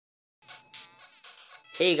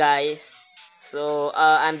Hey guys, so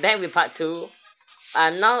I'm back with part 2.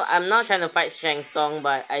 I'm now trying to fight Strength Song,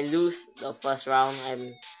 but I lose the first round.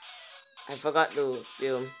 I forgot to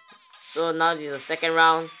film. So now this is the second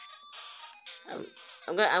round.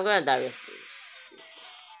 I'm gonna die real soon.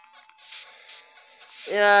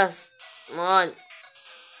 Yes, come on.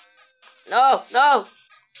 No.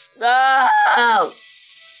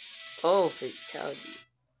 Oh, fatality.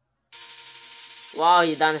 Wow,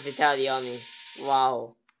 he done a fatality on me.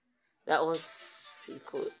 Wow, that was pretty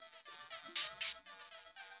cool.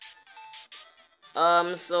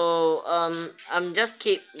 I'm just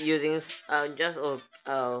keep using just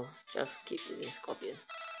keep using Scorpion.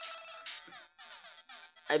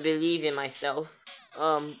 I believe in myself.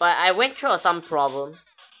 But I went through some problem.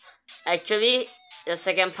 Actually, the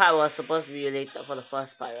second part was supposed to be related for the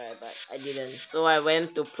first part, right? But I didn't. So I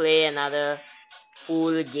went to play another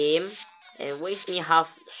full game and waste me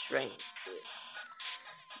half the strength.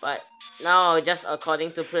 But now, just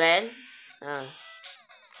according to plan.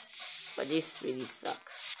 But this really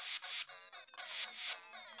sucks.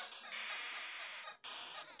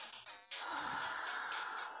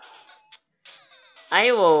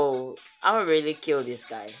 I will really kill this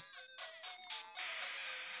guy.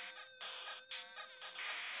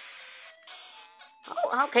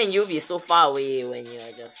 How can you be so far away when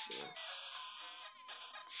you're just, you know?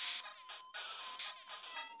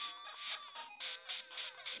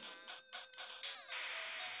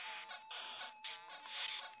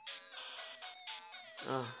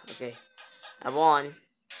 Oh, okay. I won.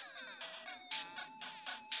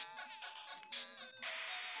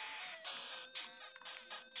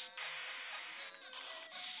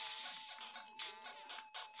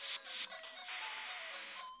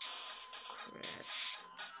 Crap.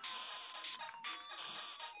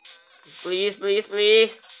 Please.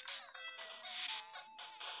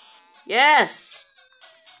 Yes!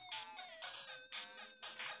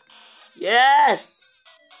 Yes!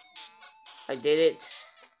 I did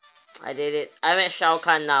it. I'm at Shao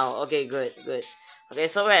Kahn now. Okay, good. Okay,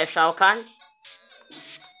 so we're at Shao Kahn.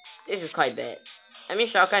 This is quite bad. I mean,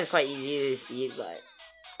 Shao Kahn is quite easy to defeat, but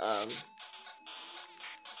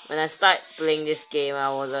when I start playing this game, I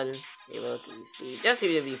wasn't able to defeat. Just to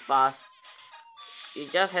be fast, you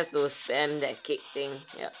just have to spam that kick thing,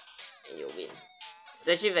 yeah, and you'll win. It's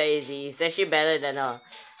actually very easy. It's actually better than a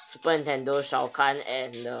Super Nintendo Shao Kahn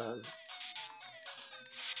and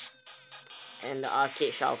the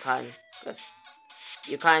arcade Shao Kahn, because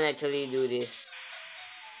you can't actually do this.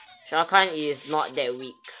 Shao Kahn is not that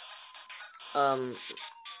weak. Shao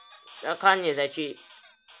Kahn is actually...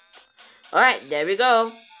 Alright, there we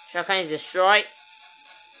go. Shao Kahn is destroyed.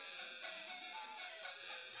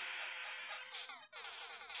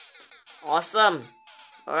 Awesome.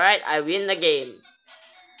 Alright, I win the game.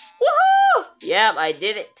 Woohoo! Yep, I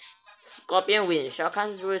did it. Scorpion wins. Shao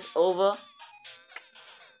Kahn's rule is over.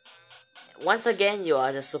 Once again, you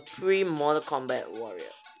are the supreme Mortal Kombat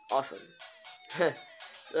warrior. Awesome. So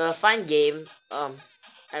a fun game.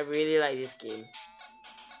 I really like this game.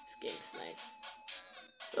 This game's nice.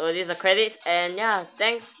 So these are credits, and yeah,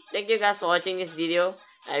 thank you guys for watching this video.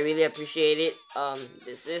 I really appreciate it.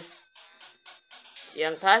 This is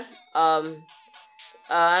Xiang Tan.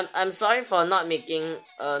 I'm sorry for not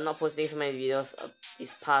posting so many videos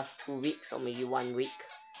these past 2 weeks or maybe 1 week,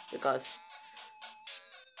 because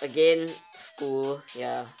again, school,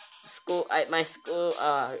 yeah, my school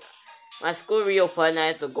reopened. I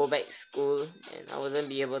had to go back to school, and I wasn't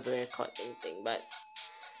be able to record anything. But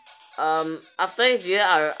after this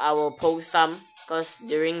video, I will post some, because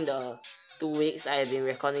during the 2 weeks I have been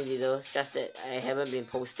recording videos, just that I haven't been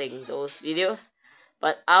posting those videos.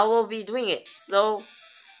 But I will be doing it. So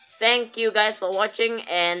thank you guys for watching,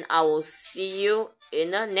 and I will see you in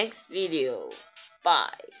the next video. Bye.